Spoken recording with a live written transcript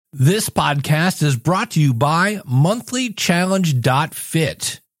This podcast is brought to you by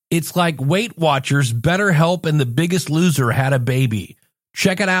monthlychallenge.fit. It's like Weight Watchers, BetterHelp, and The Biggest Loser had a baby.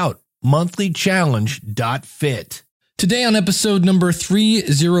 Check it out, monthlychallenge.fit. Today on episode number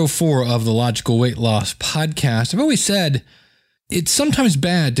 304 of the Logical Weight Loss Podcast, I've always said it's sometimes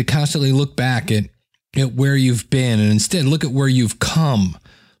bad to constantly look back at where you've been and instead look at where you've come.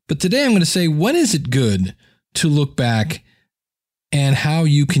 But today I'm going to say, when is it good to look back and how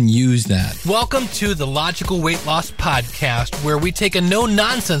you can use that? Welcome to the Logical Weight Loss Podcast, where we take a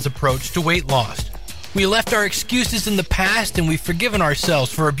no-nonsense approach to weight loss. We left our excuses in the past and we've forgiven ourselves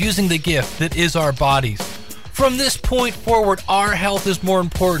for abusing the gift that is our bodies. From this point forward, our health is more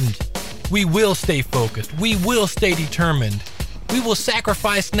important. We will stay focused. We will stay determined. We will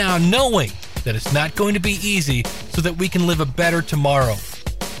sacrifice now knowing that it's not going to be easy so that we can live a better tomorrow.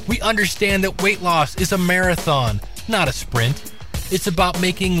 We understand that weight loss is a marathon, not a sprint. It's about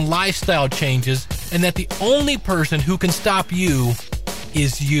making lifestyle changes, and that the only person who can stop you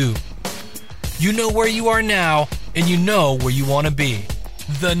is you. You know where you are now, and you know where you want to be.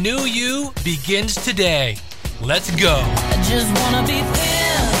 The new you begins today. Let's go. I just want to be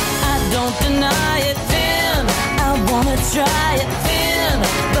thin. I don't deny it, thin. I want to try it, thin.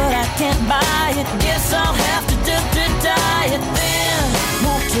 But I can't buy it. Guess I'll have to diet thin.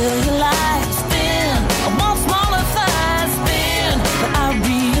 Won't kill your life, thin. I want smaller thighs, thin. But I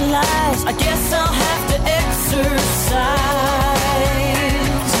realize I guess I'll have to exercise.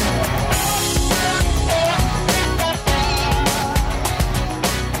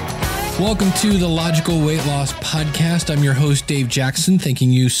 Welcome to the Logical Weight Loss Podcast. I'm your host, Dave Jackson.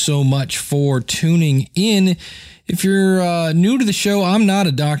 Thanking you so much for tuning in. If you're new to the show, I'm not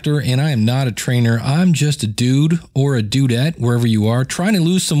a doctor and I am not a trainer. I'm just a dude or a dudette, wherever you are, trying to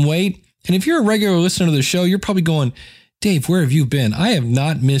lose some weight. And if you're a regular listener to the show, you're probably going, Dave, where have you been? I have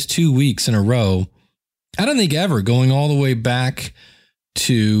not missed 2 weeks in a row. I don't think ever, going all the way back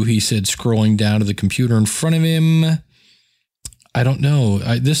to, he said, scrolling down to the computer in front of him. I don't know.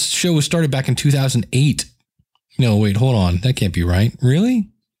 This show was started back in 2008. No, wait, hold on. That can't be right. Really?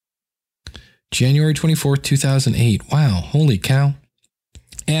 January 24th, 2008. Wow. Holy cow.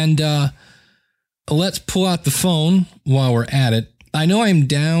 And let's pull out the phone while we're at it. I know I'm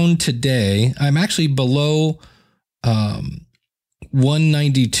down today. I'm actually below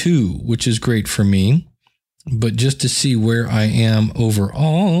 192, which is great for me. But just to see where I am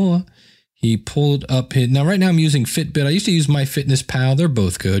overall, he pulled up his... Now, right now I'm using Fitbit. I used to use MyFitnessPal. They're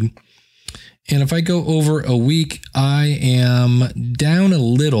both good. And if I go over a week, I am down a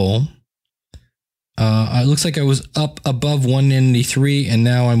little. It looks like I was up above 193, and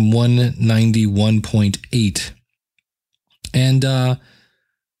now I'm 191.8. And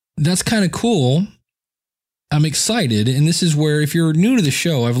that's kind of cool. I'm excited. And this is where, if you're new to the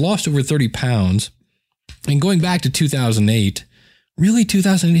show, I've lost over 30 pounds. And going back to 2008, really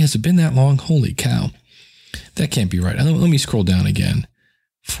 2008, has it been that long? Holy cow. That can't be right. Let me scroll down again.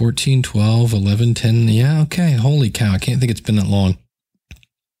 14, 12, 11, 10. Yeah, okay. Holy cow. I can't think it's been that long.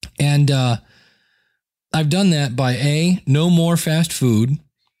 And I've done that by A, no more fast food.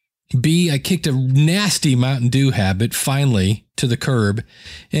 B, I kicked a nasty Mountain Dew habit, finally, to the curb.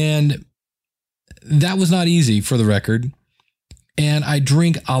 And that was not easy, for the record. And I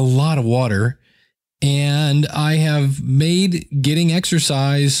drink a lot of water. And I have made getting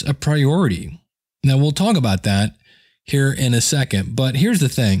exercise a priority. Now, we'll talk about that here in a second. But here's the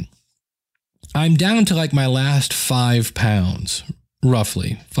thing. I'm down to like my last 5 pounds,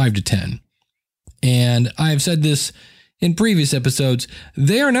 roughly, 5 to 10. And I've said this in previous episodes.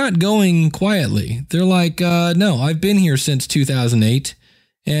 They are not going quietly. They're like, no, I've been here since 2008,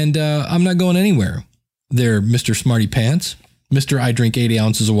 and I'm not going anywhere. They're Mr. Smarty Pants, Mr. I drink 80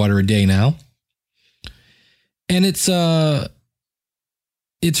 ounces of water a day now. And it's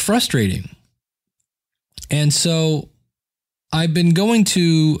frustrating. And so I've been going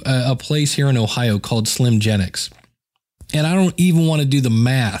to a place here in Ohio called Slimgenics. And I don't even want to do the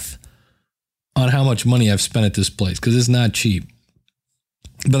math on how much money I've spent at this place, because it's not cheap.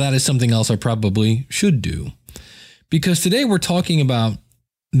 But that is something else I probably should do. Because today we're talking about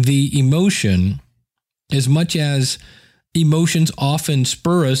the emotion, as much as emotions often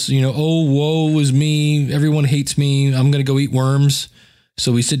spur us, oh, woe is me, everyone hates me, I'm going to go eat worms.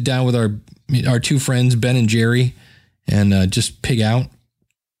 So we sit down with our two friends, Ben and Jerry, and just pig out.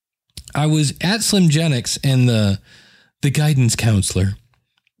 I was at Slimgenics, and the guidance counselor,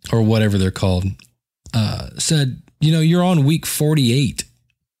 or whatever they're called, said, you're on week 48.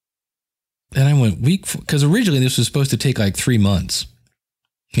 And I went, because originally this was supposed to take like 3 months.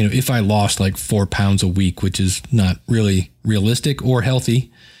 If I lost like 4 pounds a week, which is not really realistic or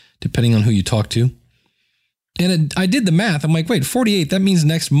healthy, depending on who you talk to. And I did the math. I'm like, wait, 48, that means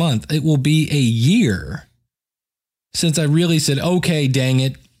next month it will be a year since I really said, okay, dang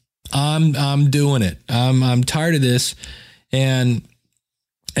it, I'm doing it. I'm tired of this. And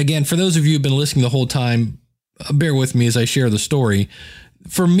again, for those of you who've been listening the whole time, bear with me as I share the story.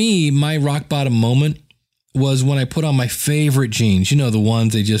 For me, my rock bottom moment was when I put on my favorite jeans. You know, the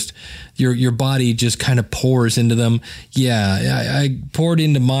ones they just, your body just kind of pours into them. Yeah, I poured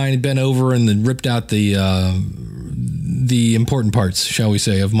into mine, bent over, and then ripped out the important parts, shall we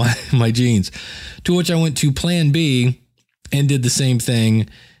say, of my jeans. To which I went to Plan B and did the same thing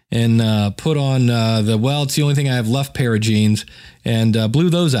and put on it's the only thing I have left pair of jeans, and blew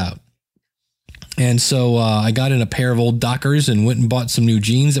those out. And so I got in a pair of old Dockers and went and bought some new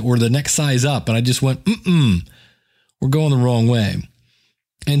jeans that were the next size up. And I just went, we're going the wrong way.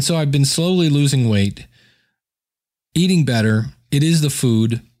 And so I've been slowly losing weight, eating better. It is the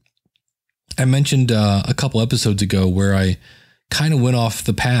food. I mentioned a couple episodes ago where I kind of went off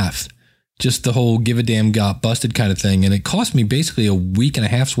the path, just the whole give a damn got busted kind of thing. And it cost me basically a week and a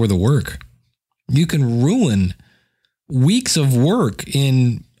half's worth of work. You can ruin weeks of work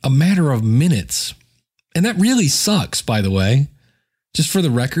in a matter of minutes. And that really sucks, by the way, just for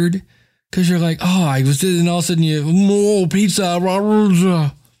the record, because you're like, and all of a sudden you, pizza,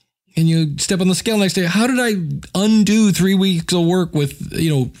 and you step on the scale next day. How did I undo 3 weeks of work with,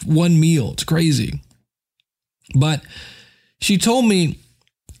 one meal? It's crazy. But she told me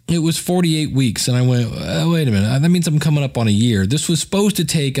it was 48 weeks. And I went, wait a minute. That means I'm coming up on a year. This was supposed to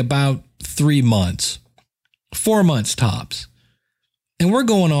take about 3 months, 4 months tops. And we're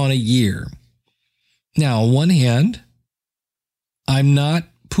going on a year. Now, on one hand, I'm not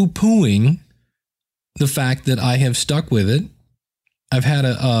poo-pooing the fact that I have stuck with it. I've had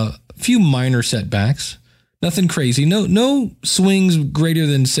a few minor setbacks, nothing crazy, no swings greater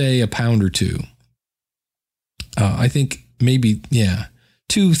than, say, a pound or two. I think maybe,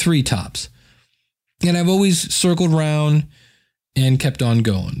 2-3 tops. And I've always circled around and kept on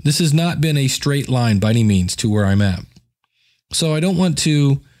going. This has not been a straight line by any means to where I'm at. So I don't want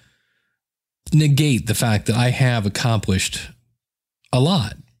to negate the fact that I have accomplished a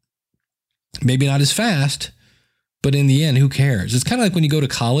lot. Maybe not as fast, but in the end, who cares? It's kind of like when you go to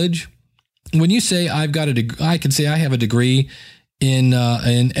college. When you say I've got a degree, I can say I have a degree in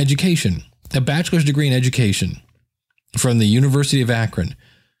education, a bachelor's degree in education from the University of Akron.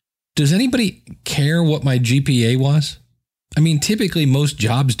 Does anybody care what my GPA was? I mean, typically most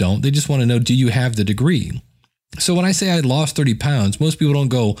jobs don't. They just want to know, do you have the degree? So when I say I lost 30 pounds, most people don't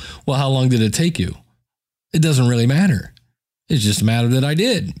go, well, how long did it take you? It doesn't really matter. It's just a matter that I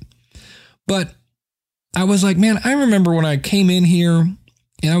did. But I was like, man, I remember when I came in here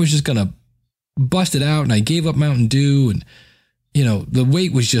and I was just going to bust it out and I gave up Mountain Dew and, the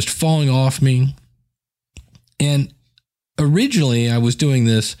weight was just falling off me. And originally I was doing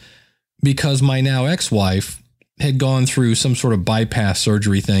this because my now ex-wife had gone through some sort of bypass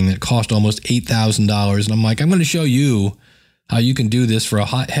surgery thing that cost almost $8,000. And I'm like, I'm going to show you how you can do this for a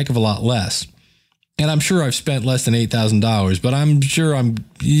heck of a lot less. And I'm sure I've spent less than $8,000, but I'm sure I'm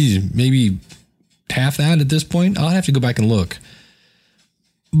maybe half that at this point. I'll have to go back and look.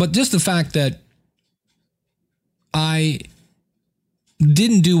 But just the fact that I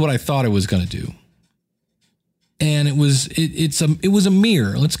didn't do what I thought I was going to do. And it was a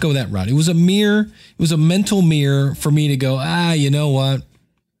mirror. Let's go that route. It was a mirror. It was a mental mirror for me to go, you know what?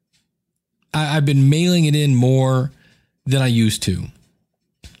 I've been mailing it in more than I used to.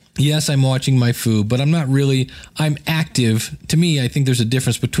 Yes, I'm watching my food, but I'm active. To me, I think there's a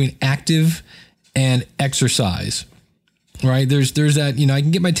difference between active and exercise, right? There's that, I can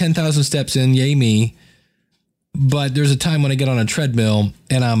get my 10,000 steps in, yay me. But there's a time when I get on a treadmill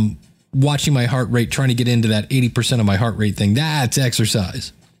and I'm watching my heart rate, trying to get into that 80% of my heart rate thing. That's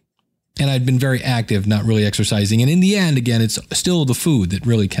exercise. And I've been very active, not really exercising. And in the end, again, it's still the food that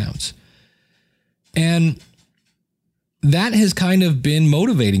really counts. And that has kind of been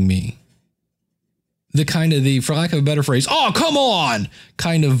motivating me. For lack of a better phrase, oh, come on,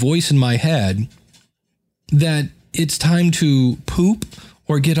 kind of voice in my head that it's time to poop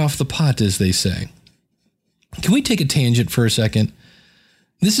or get off the pot, as they say. Can we take a tangent for a second?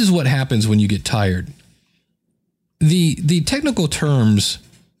 This is what happens when you get tired. The technical terms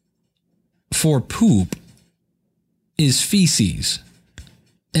for poop is feces.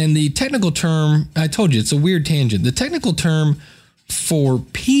 And the technical term, I told you, it's a weird tangent. The technical term for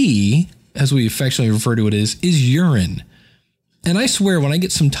pee, as we affectionately refer to it, is urine. And I swear, when I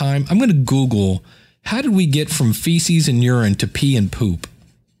get some time, I'm going to Google, how did we get from feces and urine to pee and poop?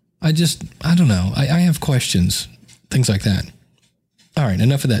 I don't know. I have questions, things like that. All right,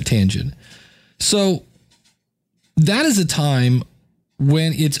 enough of that tangent. So that is a time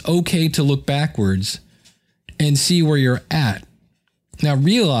when it's okay to look backwards and see where you're at. Now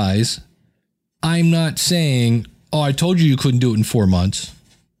realize I'm not saying, oh, I told you couldn't do it in 4 months,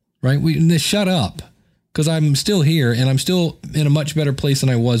 right? Shut up, because I'm still here and I'm still in a much better place than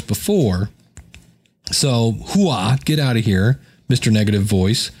I was before. So hooah, get out of here, Mr. Negative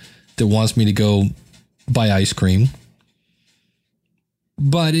Voice that wants me to go buy ice cream.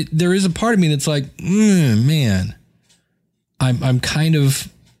 But there is a part of me that's like, man, I'm kind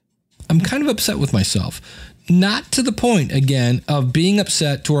of upset with myself. Not to the point, again, of being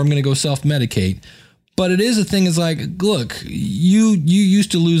upset to where I'm going to go self-medicate. But it is a thing is like, look, you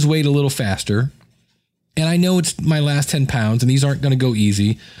used to lose weight a little faster. And I know it's my last 10 pounds and these aren't going to go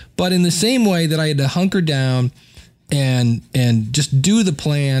easy. But in the same way that I had to hunker down and just do the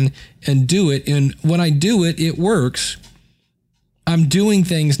plan and do it. And when I do it, it works. I'm doing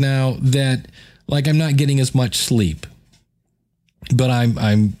things now that, like, I'm not getting as much sleep. But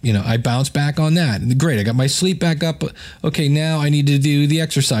I bounce back on that. Great, I got my sleep back up. Okay, now I need to do the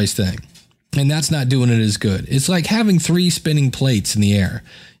exercise thing. And that's not doing it as good. It's like having 3 spinning plates in the air.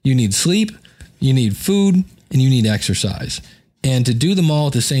 You need sleep, you need food, and you need exercise. And to do them all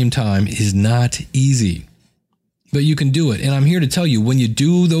at the same time is not easy. But you can do it. And I'm here to tell you, when you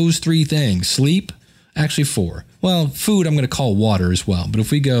do those 3 things, sleep, actually 4. Well, food I'm going to call water as well. But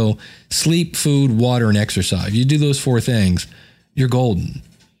if we go sleep, food, water, and exercise, you do those 4 things, you're golden.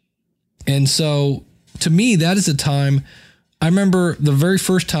 And so to me, that is a time. I remember the very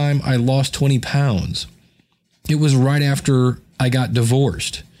first time I lost 20 pounds. It was right after I got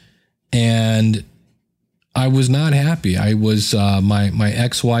divorced. And I was not happy. I was my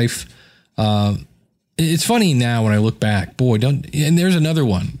ex-wife. It's funny now when I look back. Boy, and there's another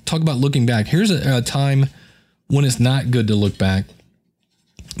one. Talk about looking back. Here's a time when it's not good to look back.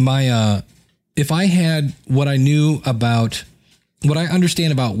 If I had what I knew about, what I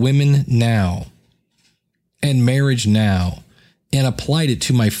understand about women now and marriage now, and applied it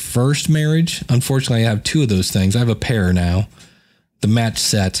to my first marriage. Unfortunately, I have 2 of those things. I have a pair now, the match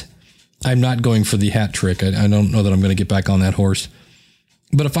set. I'm not going for the hat trick. I don't know that I'm going to get back on that horse.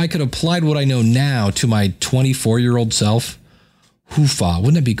 But if I could apply what I know now to my 24-year-old self, hoofa,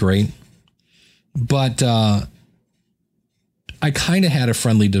 wouldn't it be great? But I kind of had a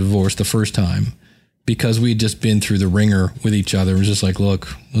friendly divorce the first time because we had just been through the ringer with each other. It was just like, look,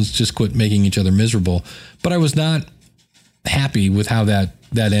 let's just quit making each other miserable. But I was not happy with how that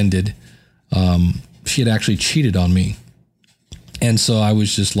ended. She had actually cheated on me. And so I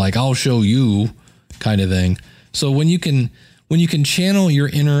was just like, I'll show you kind of thing. So when you can channel your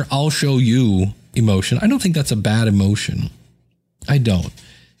inner I'll show you emotion, I don't think that's a bad emotion. I don't.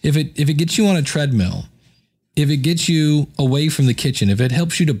 If it gets you on a treadmill, if it gets you away from the kitchen, if it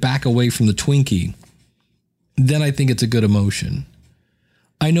helps you to back away from the Twinkie, then I think it's a good emotion.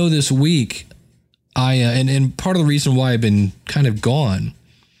 I know this week, and part of the reason why I've been kind of gone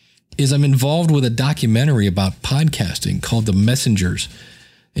is I'm involved with a documentary about podcasting called The Messengers.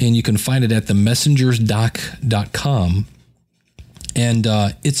 And you can find it at themessengersdoc.com. And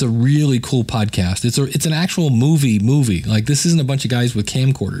it's a really cool podcast. It's an actual movie. Like, this isn't a bunch of guys with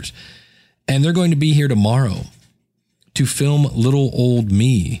camcorders. And they're going to be here tomorrow to film little old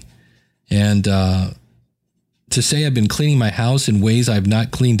me. And to say I've been cleaning my house in ways I've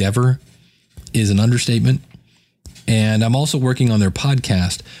not cleaned ever is an understatement. And I'm also working on their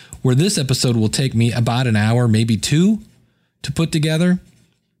podcast, where this episode will take me about an hour, maybe 2, to put together.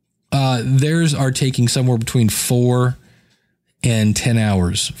 Theirs are taking somewhere between 4 and 10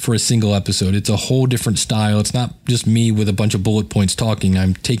 hours for a single episode. It's a whole different style. It's not just me with a bunch of bullet points talking.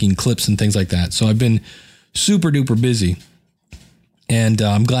 I'm taking clips and things like that. So I've been super duper busy. And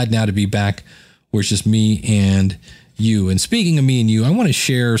I'm glad now to be back where it's just me and you. And speaking of me and you, I want to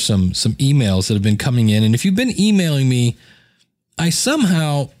share some emails that have been coming in. And if you've been emailing me, I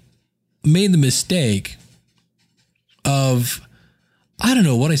somehow made the mistake of, I don't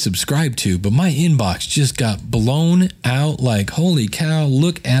know what I subscribed to, but my inbox just got blown out like, holy cow,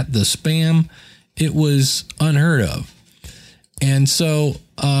 look at the spam. It was unheard of. And so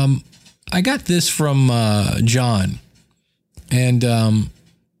I got this from John. And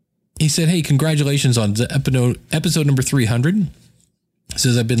he said, hey, congratulations on episode number 300. He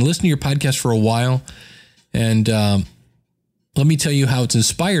says, I've been listening to your podcast for a while. And let me tell you how it's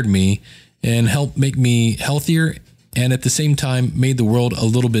inspired me and helped make me healthier, and at the same time made the world a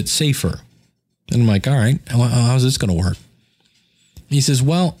little bit safer. And I'm like, all right, how's this going to work? He says,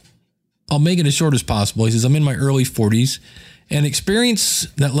 well, I'll make it as short as possible. He says, I'm in my early 40s and experience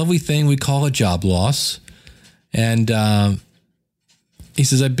that lovely thing we call a job loss. And He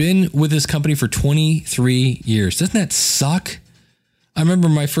says, I've been with this company for 23 years. Doesn't that suck? I remember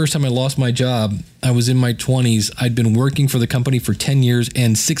my first time I lost my job, I was in my 20s. I'd been working for the company for 10 years,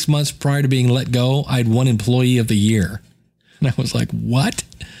 and 6 months prior to being let go, I had won Employee of the Year. And I was like, what?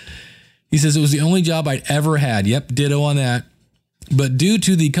 He says, it was the only job I'd ever had. Yep, ditto on that. But due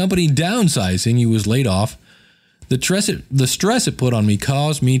to the company downsizing, he was laid off. The stress it put on me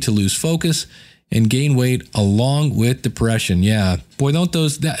caused me to lose focus and gain weight along with depression. Yeah, boy, don't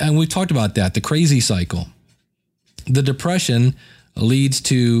and we've talked about that, the crazy cycle. The depression leads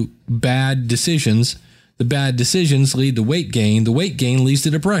to bad decisions. The bad decisions lead to weight gain. The weight gain leads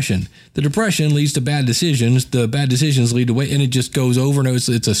to depression. The depression leads to bad decisions. The bad decisions lead to weight, and it just goes over and it's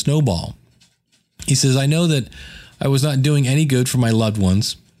a snowball. He says, I know that I was not doing any good for my loved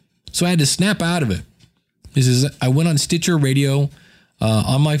ones, so I had to snap out of it. He says, I went on Stitcher Radio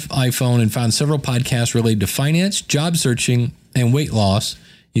on my iPhone and found several podcasts related to finance, job searching, and weight loss.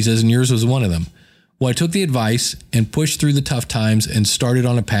 He says, and yours was one of them. Well, I took the advice and pushed through the tough times and started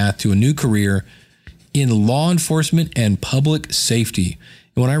on a path to a new career in law enforcement and public safety.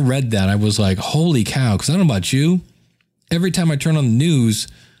 And when I read that, I was like, holy cow, because I don't know about you. Every time I turn on the news,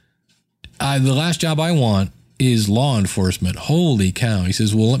 the last job I want is law enforcement. Holy cow. He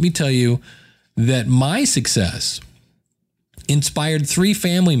says, well, let me tell you that my success inspired 3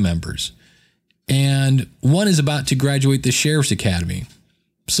 family members, and one is about to graduate the Sheriff's Academy.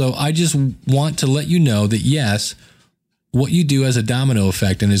 So I just want to let you know that, yes, what you do has a domino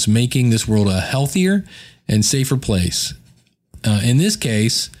effect and is making this world a healthier and safer place. In this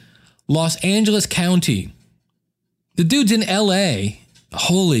case, Los Angeles County. The dude's in L.A.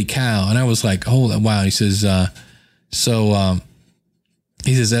 Holy cow. And I was like, oh, wow. He says,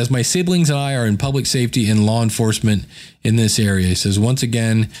 he says, as my siblings and I are in public safety and law enforcement in this area, he says, once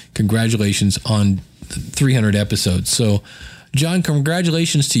again, congratulations on 300 episodes. So, John,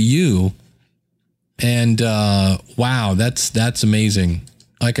 congratulations to you. And wow, that's amazing.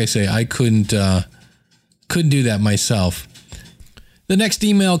 Like I say, I couldn't do that myself. The next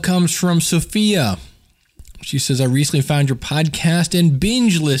email comes from Sophia. She says, I recently found your podcast and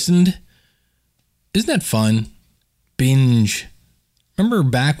binge listened. Isn't that fun? Binge. Remember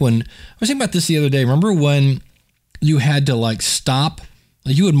back when, I was thinking about this the other day. Remember when you had to stop,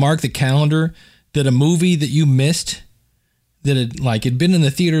 you would mark the calendar that a movie that you missed, that had been in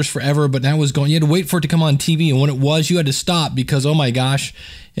the theaters forever, but now was going, you had to wait for it to come on TV. And when it was, you had to stop because, oh my gosh.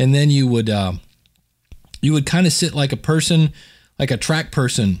 And then you would kind of sit like a person, like a track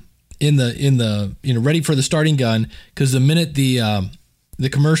person in the ready for the starting gun. Cause the minute the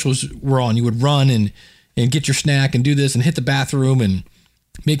commercials were on, you would run and get your snack and do this and hit the bathroom and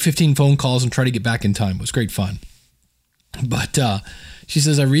make 15 phone calls and try to get back in time. It was great fun. But she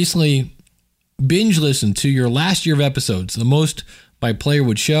says, I recently binge listened to your last year of episodes, the most my player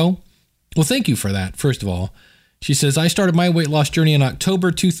would show. Well, thank you for that, first of all. She says, I started my weight loss journey in October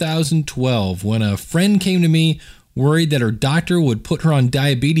 2012 when a friend came to me worried that her doctor would put her on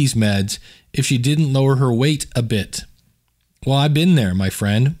diabetes meds if she didn't lower her weight a bit. Well, I've been there, my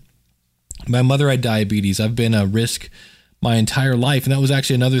friend. My mother had diabetes. I've been a risk my entire life. And that was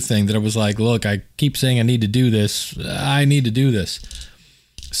actually another thing that I was like, look, I keep saying I need to do this. I need to do this.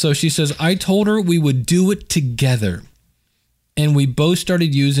 So she says, I told her we would do it together. And we both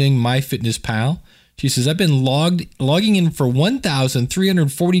started using MyFitnessPal. She says, I've been logging in for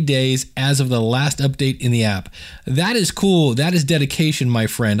 1,340 days as of the last update in the app. That is cool. That is dedication, my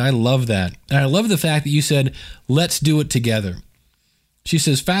friend. I love that. And I love the fact that you said, let's do it together. She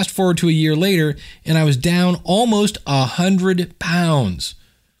says, fast forward to a year later, and I was down almost 100 pounds.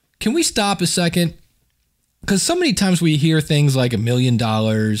 Can we stop a second? Because so many times we hear things like $1 million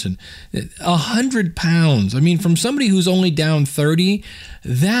and 100 pounds. I mean, from somebody who's only down 30,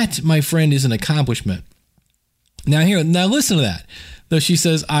 that, my friend, is an accomplishment. Now listen to that. Though she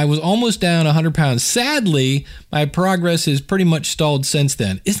says, I was almost down 100 pounds. Sadly, my progress has pretty much stalled since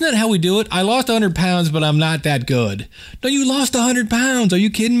then. Isn't that how we do it? I lost 100 pounds, but I'm not that good. No, you lost 100 pounds. Are you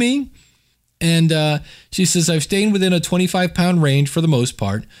kidding me? And she says, I've stayed within a 25-pound range for the most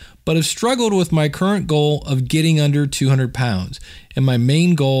part, but have struggled with my current goal of getting under 200 pounds and my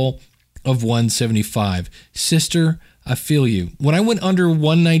main goal of 175. Sister, I feel you. When I went under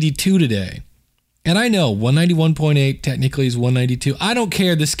 192 today, and I know 191.8 technically is 192. I don't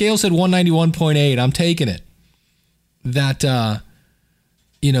care. The scale said 191.8. I'm taking it. That,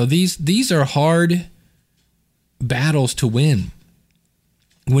 these are hard battles to win.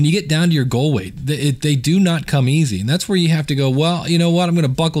 When you get down to your goal weight, they do not come easy. And that's where you have to go, well, you know what? I'm going to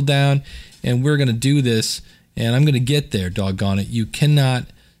buckle down and we're going to do this and I'm going to get there, doggone it. You cannot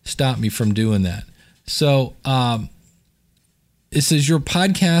stop me from doing that. So, it says your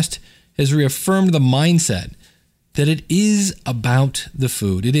podcast has reaffirmed the mindset that it is about the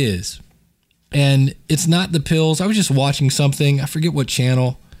food. It is. And it's not the pills. I was just watching something. I forget what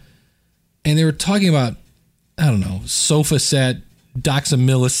channel. And they were talking about, I don't know, sofa set,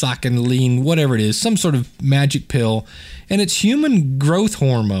 doxamillisocanline, whatever it is, some sort of magic pill. And it's human growth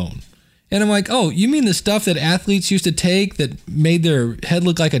hormone. And I'm like, oh, you mean the stuff that athletes used to take that made their head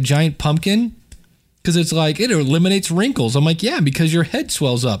look like a giant pumpkin? Because it's like, it eliminates wrinkles. I'm like, yeah, because your head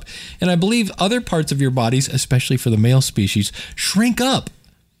swells up. And I believe other parts of your bodies, especially for the male species, shrink up.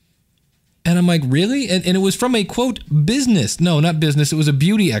 And I'm like, really? And it was from a, quote, business. No, not business. It was a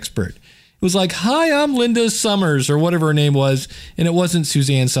beauty expert. It was like, hi, I'm Linda Summers, or whatever her name was. And it wasn't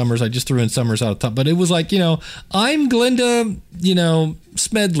Suzanne Summers. I just threw in Summers out of top. But it was like, I'm Glinda,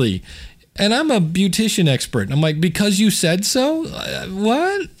 Smedley. And I'm a beautician expert. And I'm like, because you said so?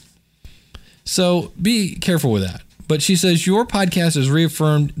 What? So be careful with that. But she says, your podcast has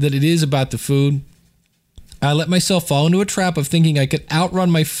reaffirmed that it is about the food. I let myself fall into a trap of thinking I could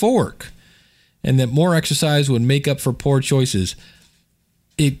outrun my and that more exercise would make up for poor choices.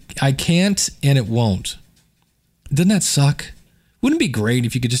 I can't, and it won't. Doesn't that suck? Wouldn't it be great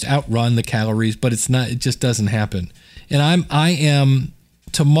if you could just outrun the calories, but it's not, it just doesn't happen. And I am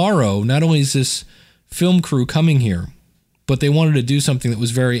tomorrow, not only is this film crew coming here, but they wanted to do something that was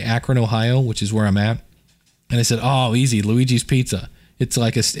very Akron, Ohio, which is where I'm at. And I said, oh, easy, Luigi's Pizza. It's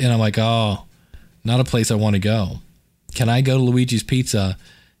like and I'm like, oh, not a place I want to go. Can I go to Luigi's Pizza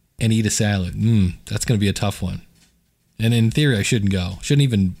and eat a salad? That's going to be a tough one. And in theory, I shouldn't go. Shouldn't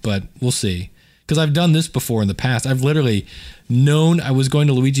even, but we'll see. Because I've done this before in the past. I've literally known I was going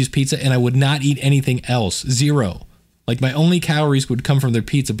to Luigi's Pizza and I would not eat anything else. Zero. Like my only calories would come from their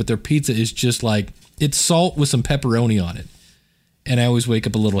pizza, but their pizza is just like, it's salt with some pepperoni on it. And I always wake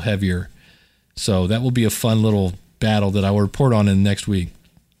up a little heavier. So that will be a fun little battle that I will report on in the next week.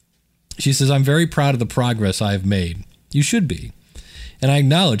 She says, I'm very proud of the progress I have made. You should be. And I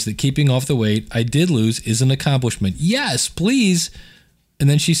acknowledge that keeping off the weight I did lose is an accomplishment. Yes, please. And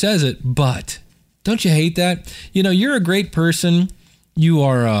then she says it, but don't you hate that? You're a great person. You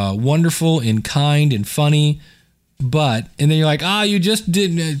are wonderful and kind and funny. But, and then you're like, you just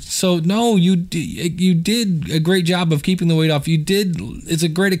didn't. So no, you did a great job of keeping the weight off. You did. It's a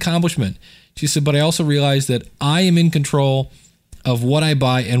great accomplishment. She said, but I also realize that I am in control of what I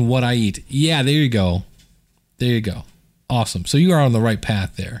buy and what I eat. Yeah, there you go. There you go. Awesome. So you are on the right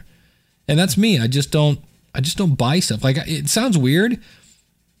path there. And that's me. I just don't buy stuff. Like, it sounds weird.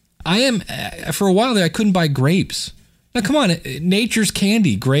 For a while there, I couldn't buy grapes. Now, come on, nature's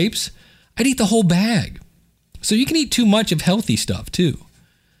candy, grapes. I'd eat the whole bag. So you can eat too much of healthy stuff too.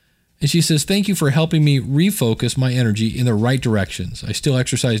 And she says, thank you for helping me refocus my energy in the right directions. I still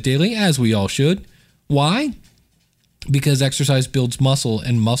exercise daily, as we all should. Why? Because exercise builds muscle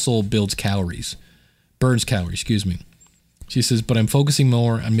and muscle builds calories. Burns calories, excuse me. She says, but I'm focusing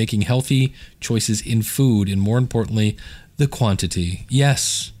more on making healthy choices in food and, more importantly, the quantity.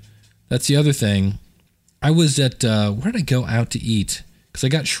 Yes, that's the other thing. I was at, where did I go out to eat? Because I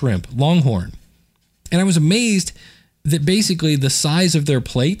got shrimp, Longhorn. And I was amazed that basically the size of their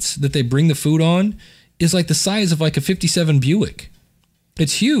plates that they bring the food on is like the size of like a 57 Buick.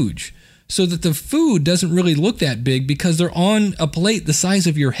 It's huge. So that the food doesn't really look that big because they're on a plate the size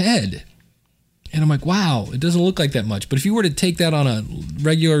of your head. And I'm like, wow, it doesn't look like that much. But if you were to take that on a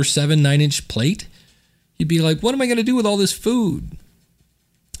regular 9-inch plate, you'd be like, what am I going to do with all this food?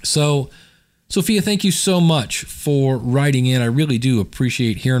 So, Sophia, thank you so much for writing in. I really do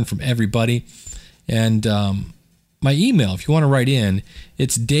appreciate hearing from everybody. And my email, if you want to write in,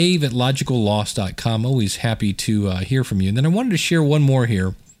 it's dave@logicalloss.com. Always happy to hear from you. And then I wanted to share one more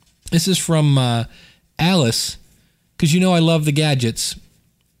here. This is from Alice, because I love the gadgets.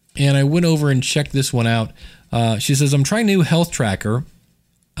 And I went over and checked this one out. She says, I'm trying a new health tracker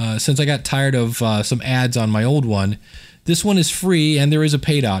since I got tired of some ads on my old one. This one is free and there is a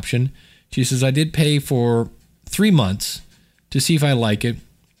paid option. She says, I did pay for 3 months to see if I like it.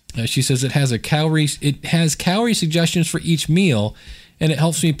 She says it has calorie suggestions for each meal, and it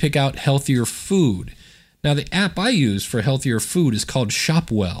helps me pick out healthier food. Now, the app I use for healthier food is called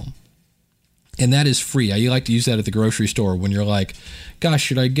Shopwell, and that is free. I like to use that at the grocery store when you're like, gosh,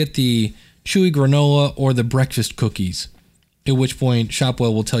 should I get the chewy granola or the breakfast cookies? At which point,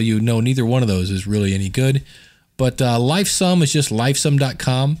 Shopwell will tell you, no, neither one of those is really any good. But LifeSum is just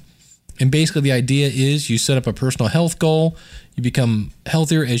lifesum.com. And basically the idea is you set up a personal health goal, you become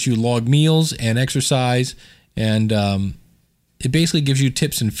healthier as you log meals and exercise, and it basically gives you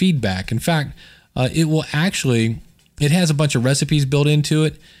tips and feedback. In fact, it has a bunch of recipes built into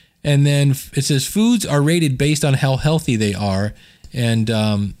it, And then it says foods are rated based on how healthy they are,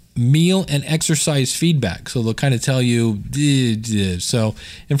 and meal and exercise feedback. So they'll kind of tell you. So,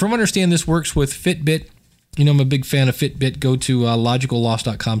 and from what I understand, this works with Fitbit. You know, I'm a big fan of Fitbit. Go to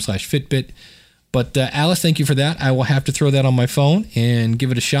logicalloss.com/Fitbit. But Alice, thank you for that. I will have to throw that on my phone and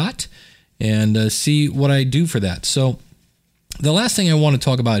give it a shot and see what I do for that. So the last thing I want to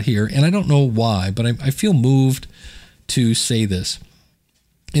talk about here, and I don't know why, but I feel moved to say this.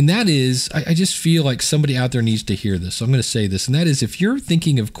 And that is, I just feel like somebody out there needs to hear this. So I'm going to say this. And that is, if you're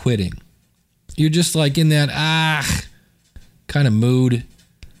thinking of quitting, you're just like in that, kind of mood,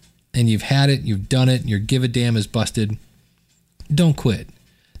 and you've had it, you've done it, and your give a damn is busted, don't quit.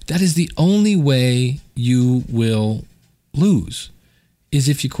 That is the only way you will lose, is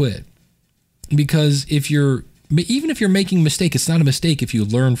if you quit. Because even if you're making a mistake, it's not a mistake if you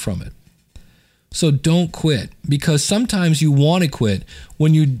learn from it. So don't quit, because sometimes you want to quit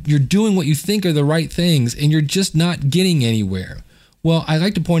when you're doing what you think are the right things and you're just not getting anywhere. Well, I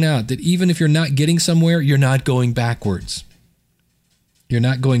like to point out that even if you're not getting somewhere, you're not going backwards. You're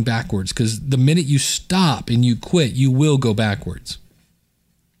not going backwards, because the minute you stop and you quit, you will go backwards.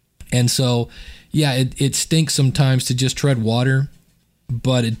 And so, yeah, it stinks sometimes to just tread water,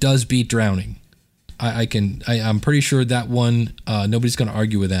 but it does beat drowning. I'm pretty sure that one, nobody's going to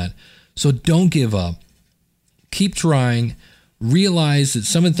argue with that. So don't give up. Keep trying. Realize that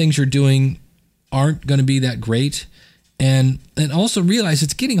some of the things you're doing aren't going to be that great. And also realize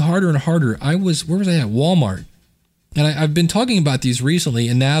it's getting harder and harder. where was I at? Walmart. And I've been talking about these recently,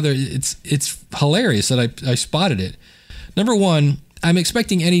 and now it's hilarious that I spotted it. Number one, I'm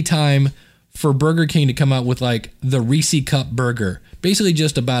expecting any time for Burger King to come out with like the Reese Cup burger. Basically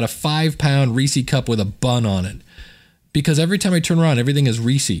just about a 5-pound Reese Cup with a bun on it. Because every time I turn around, everything is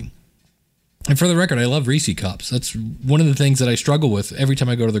Reese. And for the record, I love Reese Cups. That's one of the things that I struggle with every time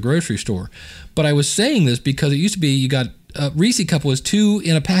I go to the grocery store. But I was saying this because it used to be you got Reese Cup was 2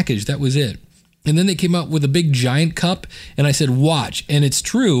 in a package. That was it. And then they came out with a big giant cup, and I said, watch. And it's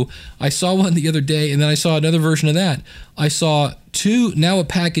true. I saw one the other day, and then I saw another version of that. I saw 2, now a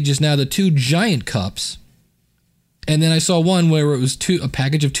package is now the 2 giant cups. And then I saw one where it was a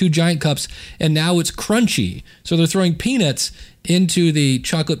package of 2 giant cups, and now it's crunchy. So they're throwing peanuts into the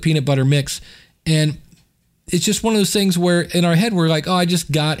chocolate peanut butter mix. And it's just one of those things where in our head we're like, oh, I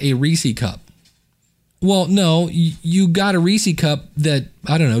just got a Reese Cup. Well, no, you got a Reese Cup that,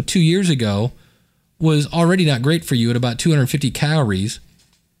 I don't know, 2 years ago was already not great for you at about 250 calories.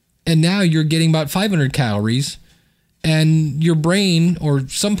 And now you're getting about 500 calories. And your brain or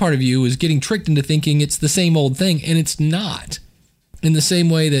some part of you is getting tricked into thinking it's the same old thing, and it's not. In the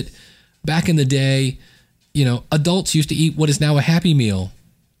same way that back in the day, you know, adults used to eat what is now a Happy Meal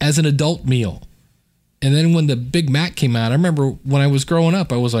as an adult meal. And then when the Big Mac came out, I remember when I was growing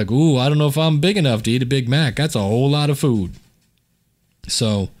up, I was like, ooh, I don't know if I'm big enough to eat a Big Mac. That's a whole lot of food.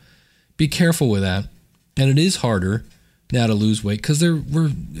 So be careful with that. And it is harder now to lose weight because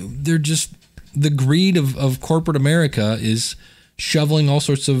they're just... The greed of corporate America is shoveling all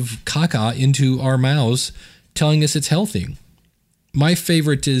sorts of caca into our mouths, telling us it's healthy. My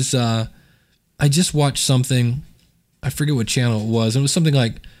favorite is, I just watched something, I forget what channel it was. It was something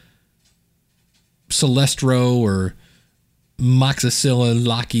like Celestro or Moxicilla,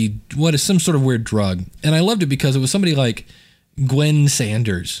 Locky, some sort of weird drug. And I loved it because it was somebody like Gwen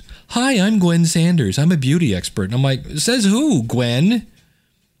Sanders. Hi, I'm Gwen Sanders. I'm a beauty expert. And I'm like, says who, Gwen?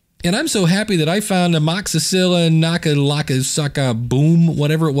 And I'm so happy that I found a Moxicilla, Nakalaka, Sucka, Boom,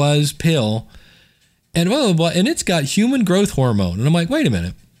 whatever it was, pill. And blah, blah, blah, and it's got human growth hormone. And I'm like, wait a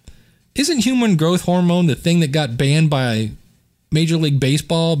minute. Isn't human growth hormone the thing that got banned by Major League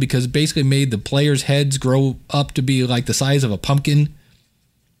Baseball because it basically made the players' heads grow up to be like the size of a pumpkin?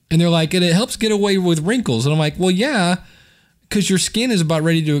 And they're like, and it helps get away with wrinkles. And I'm like, well, yeah, because your skin is about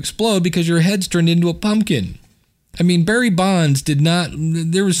ready to explode because your head's turned into a pumpkin. I mean, Barry Bonds did not,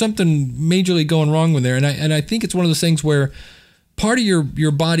 there was something majorly going wrong with there. And I think it's one of those things where part of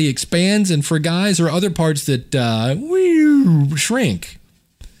your body expands, and for guys there are other parts that shrink.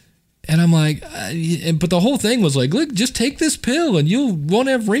 And I'm like, but the whole thing was like, look, just take this pill and you won't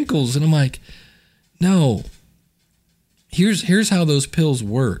have wrinkles. And I'm like, no, here's how those pills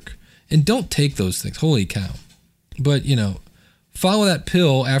work. And don't take those things. Holy cow. But, you know, follow that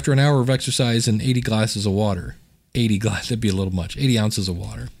pill after an hour of exercise and 80 glasses of water. 80 glasses, that'd be a little much. 80 ounces of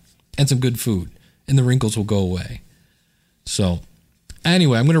water and some good food, and the wrinkles will go away. So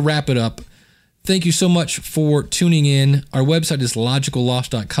anyway, I'm going to wrap it up. Thank you so much for tuning in. Our website is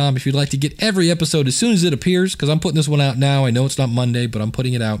logicalloss.com. If you'd like to get every episode as soon as it appears, because I'm putting this one out now. I know it's not Monday, but I'm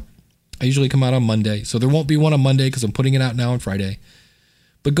putting it out. I usually come out on Monday, so there won't be one on Monday because I'm putting it out now on Friday.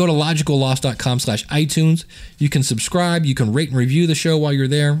 But go to logicalloss.com/iTunes. You can subscribe. You can rate and review the show while you're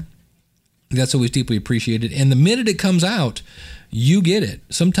there. That's always deeply appreciated. And the minute it comes out, you get it.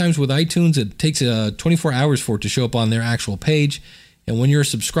 Sometimes with iTunes, it takes 24 hours for it to show up on their actual page. And when you're a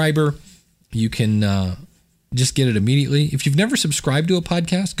subscriber, you can just get it immediately. If you've never subscribed to a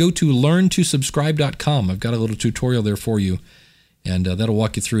podcast, go to learntosubscribe.com. I've got a little tutorial there for you, and that'll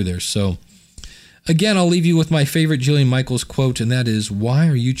walk you through there. So again, I'll leave you with my favorite Jillian Michaels quote, and that is, why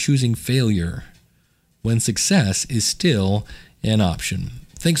are you choosing failure when success is still an option?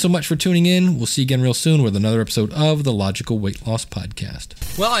 Thanks so much for tuning in. We'll see you again real soon with another episode of the Logical Weight Loss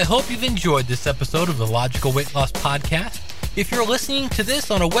Podcast. Well, I hope you've enjoyed this episode of the Logical Weight Loss Podcast. If you're listening to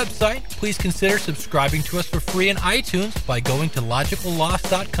this on a website, please consider subscribing to us for free in iTunes by going to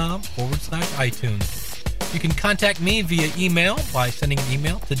logicalloss.com/iTunes. You can contact me via email by sending an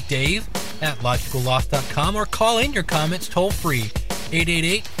email to dave@logicalloss.com or call in your comments toll free,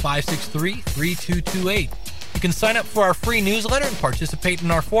 888-563-3228. You can sign up for our free newsletter and participate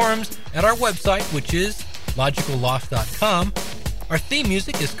in our forums at our website, which is logicalloss.com. Our theme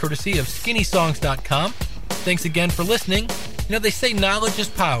music is courtesy of skinnysongs.com. Thanks again for listening. You know, they say knowledge is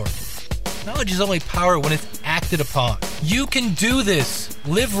power. Knowledge is only power when it's acted upon. You can do this.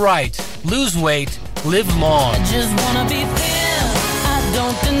 Live right. Lose weight. Live long. I just wanna be thin. I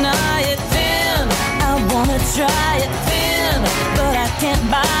don't deny it. Thin. I wanna try it. Thin. But I can't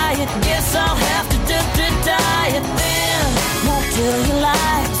buy it. Guess I'll have to diet. Thin. Won't tell you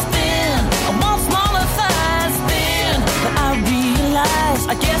lies. Thin. I want smaller thighs. Thin. But I realize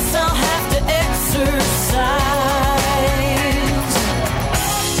I guess I'll have to